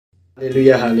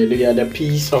Hallelujah, hallelujah. The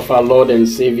peace of our Lord and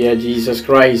Savior Jesus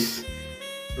Christ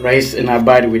rest and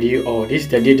abide with you all. This is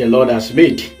the day the Lord has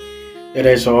made. Let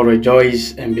us all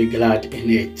rejoice and be glad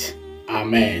in it.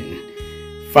 Amen.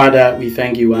 Father, we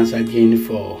thank you once again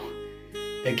for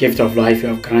the gift of life you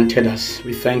have granted us.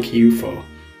 We thank you for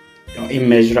your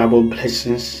immeasurable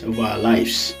blessings over our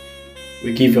lives.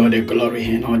 We give you all the glory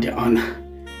and all the honor.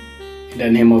 In the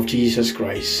name of Jesus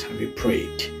Christ, we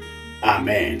prayed.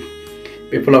 Amen.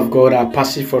 People of God, our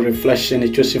passage for reflection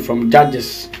is chosen from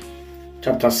Judges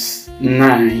chapter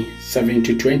 9, 7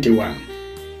 to 21.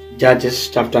 Judges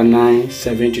chapter 9,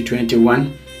 7 to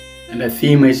 21. And the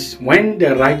theme is, when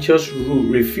the righteous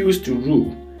refuse to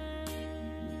rule,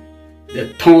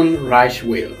 the tongue rise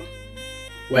well.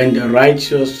 When the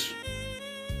righteous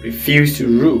refuse to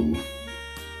rule,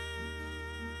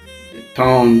 the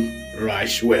tongue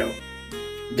rise well.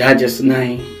 Judges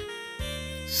 9,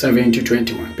 7 to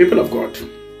 21. People of God,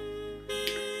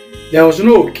 there was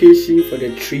no occasion for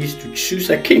the trees to choose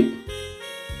a king.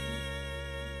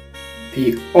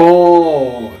 They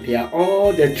are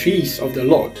all the trees of the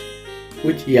Lord,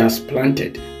 which he has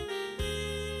planted.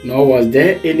 Nor was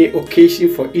there any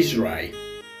occasion for Israel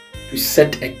to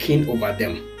set a king over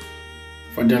them,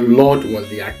 for the Lord was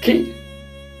their king.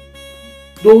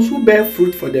 Those who bear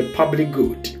fruit for the public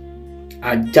good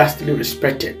are justly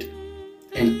respected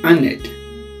and honored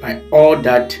by all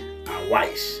that are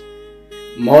wise,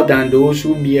 more than those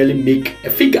who merely make a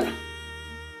figure.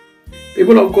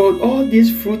 People of God, all these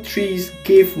fruit trees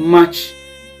gave much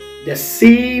the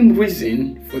same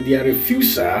reason for their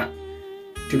refusal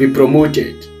to be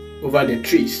promoted over the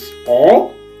trees,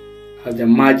 or as the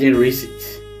margin raised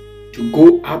it, to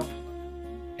go up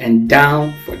and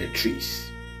down for the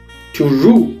trees. To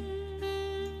rule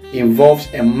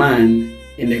involves a man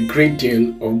in a great deal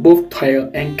of both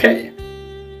toil and care.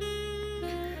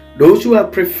 Those who are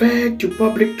preferred to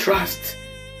public trust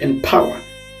and power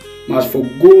must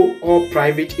forego all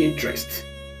private interests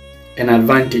and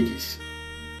advantages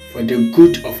for the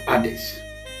good of others.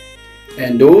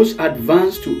 And those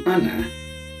advanced to honor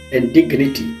and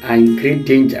dignity are in great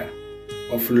danger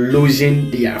of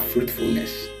losing their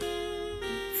fruitfulness,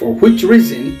 for which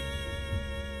reason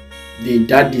they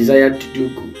that desire to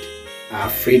do good are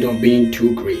afraid of being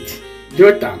too great.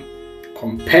 Jotham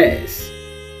compares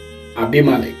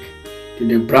Abimelech to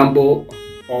the bramble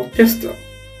of thistle,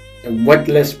 a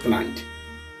worthless plant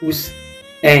whose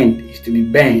end is to be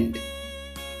burned.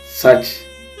 Such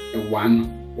a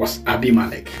one was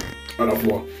Abimelech. All of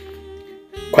war.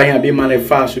 Kwan Abimelech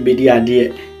fast to be the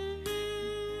idea.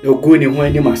 No good in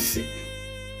when you must say.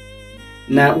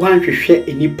 Now one should share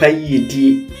any pie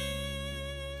di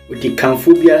with the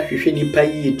camphobia, you should any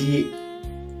pie di,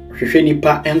 you should any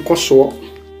pa and coso,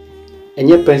 and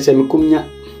yet pensamicumia.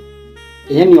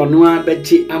 Yen your noa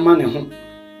betty amane home.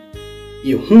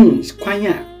 Ye is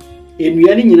quanya. In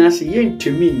reality, I say yen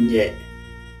to me yet.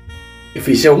 If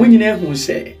we say when you who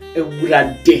say a would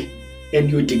and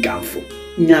you dig for.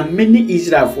 Nya many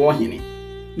Israel for him.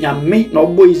 Nya me no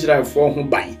boy Israel for whom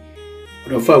buy.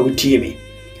 Or if I would tear me.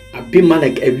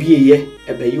 Abimelech every year,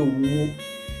 a bay woo.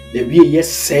 The year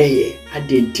say, I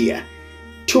did dear.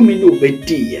 2 men over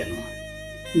dear.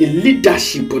 The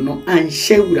leadership no and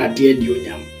share with a dear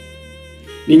union.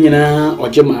 Nina or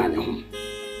Germano.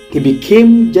 He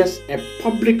became just a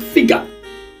public figure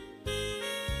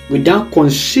without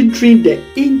considering the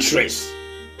interests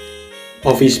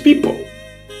of his people.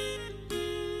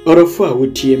 Orofo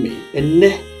would tear me and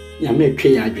ne yame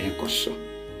pay adrian coso.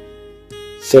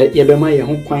 Say Yabema ye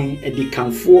hon a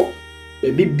decamfor,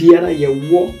 baby biara ye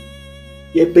war,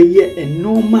 ye be ye a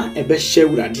norma a beshe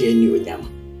radi new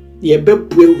yam, ye be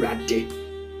pue radi.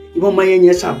 Even my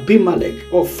yes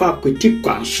Abimelech or faculty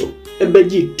council, a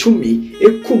beji to me,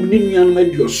 a communion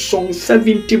with your song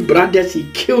 70 brothers,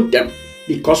 he killed them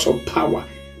because of power,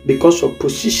 because of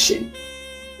position,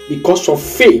 because of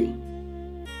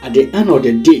fame. At the end of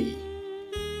the day,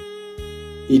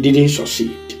 he didn't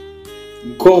succeed.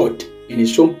 God, in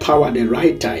his own power at the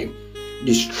right time,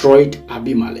 destroyed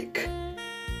Abimelech.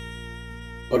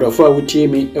 But of what would hear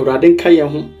me, a radin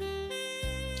kayahu,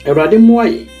 a radin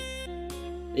moy.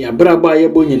 Ya braba ye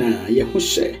bonyina ye hu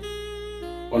se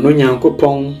ono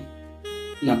nyankopon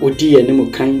na odi ye ne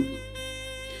mukan.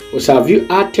 Was have you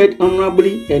acted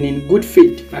honorably and in good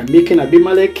faith by making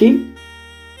Abimelech king?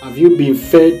 Have you been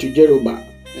fair to Jeroboam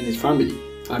and his family?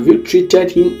 Have you treated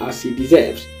him as he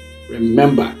deserves?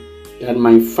 Remember that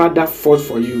my father fought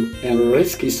for you and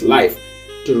risked his life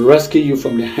to rescue you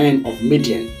from the hand of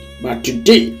Midian. But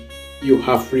today you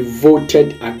have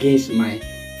revolted against my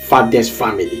father's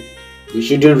family. We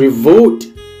shouldn't revolt.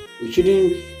 We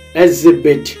shouldn't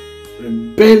exhibit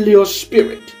rebellious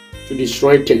spirit to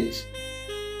destroy things.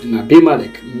 And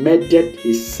Abimelech murdered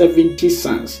his 70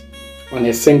 sons on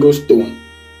a single stone,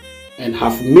 and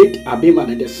have made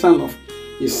Abimelech, the son of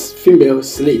his female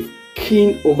slave,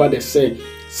 king over the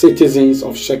citizens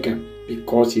of Shechem,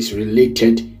 because he's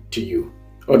related to you.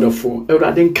 Odofo,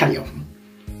 Ewurade nka yo.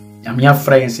 Yame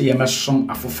afra yen se yemesom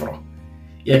afoforo.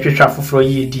 Ye hwehwe afoforo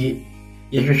yedi,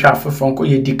 ye hwehwe afoforo nko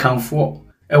yedi kanfo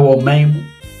ewo man mu,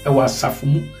 ewo asafo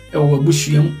mu, ewo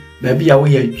abusuam, ba bia wo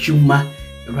ye adwuma,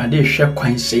 Ewurade hwe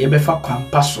kwan se yebefa kwan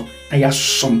paso na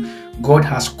yasom. God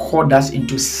has called us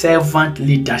into servant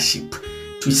leadership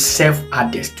to serve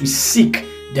others, to seek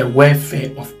the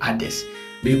welfare of others.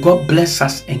 May God bless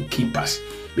us and keep us.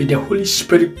 May the Holy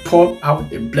Spirit pour out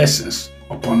the blessings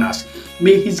upon us.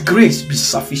 May His grace be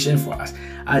sufficient for us.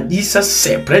 And Jesus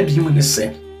said, Presbyterian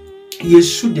said,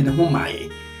 Yesu de ne ho maaye,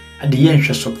 ade ye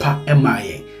nhwe so pa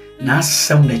emaaye, na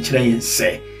asem na kire yen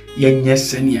se, yenye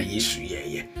sene ya Yesu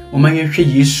yeye. Oma yenhwe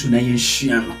Yesu na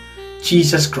yensua no.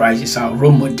 Jesus Christ is our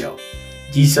role model.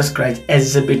 Jesus Christ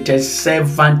exhibited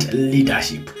servant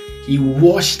leadership. He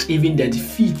washed even the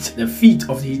feet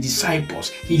of his disciples.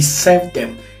 He served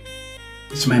them.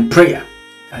 It's my prayer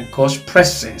that God's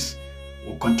presence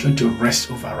will continue to rest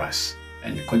over us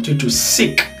and continue to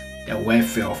seek the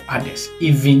welfare of others,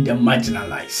 even the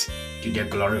marginalized, to the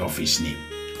glory of His name.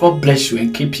 God bless you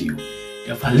and keep you.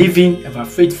 Ever living, ever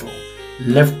faithful,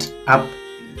 lift up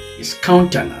His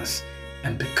countenance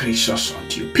and be gracious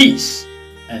unto you. Peace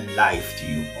and life to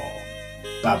you all.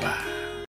 Bye-bye.